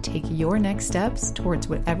you to take your next steps towards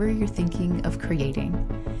whatever you're thinking of creating.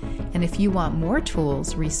 And if you want more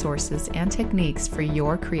tools, resources, and techniques for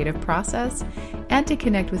your creative process and to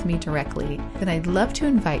connect with me directly, then I'd love to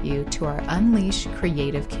invite you to our Unleash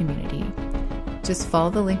Creative community. Just follow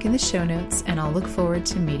the link in the show notes and I'll look forward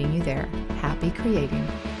to meeting you there. Happy creating.